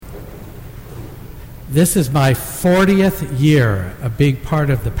This is my 40th year, a big part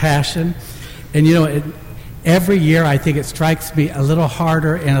of the Passion. And you know, every year I think it strikes me a little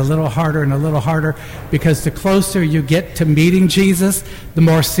harder and a little harder and a little harder, because the closer you get to meeting Jesus, the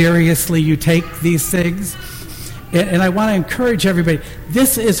more seriously you take these things. And I want to encourage everybody,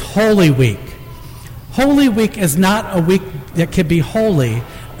 this is Holy Week. Holy Week is not a week that can be holy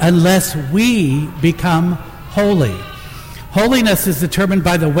unless we become holy. Holiness is determined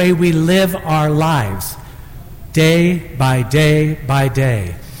by the way we live our lives, day by day by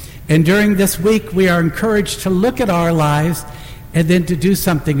day. And during this week, we are encouraged to look at our lives and then to do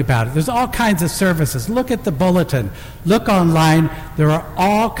something about it. There's all kinds of services. Look at the bulletin. Look online. There are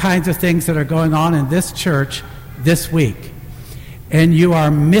all kinds of things that are going on in this church this week. And you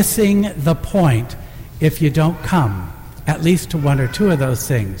are missing the point if you don't come, at least to one or two of those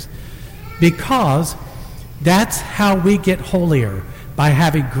things. Because that's how we get holier, by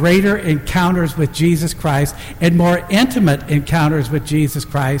having greater encounters with Jesus Christ and more intimate encounters with Jesus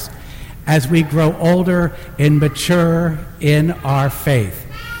Christ as we grow older and mature in our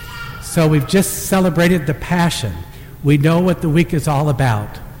faith. So we've just celebrated the Passion. We know what the week is all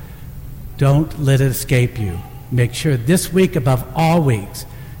about. Don't let it escape you. Make sure this week, above all weeks,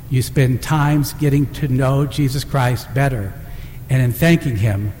 you spend times getting to know Jesus Christ better and in thanking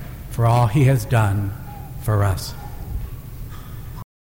him for all he has done for us.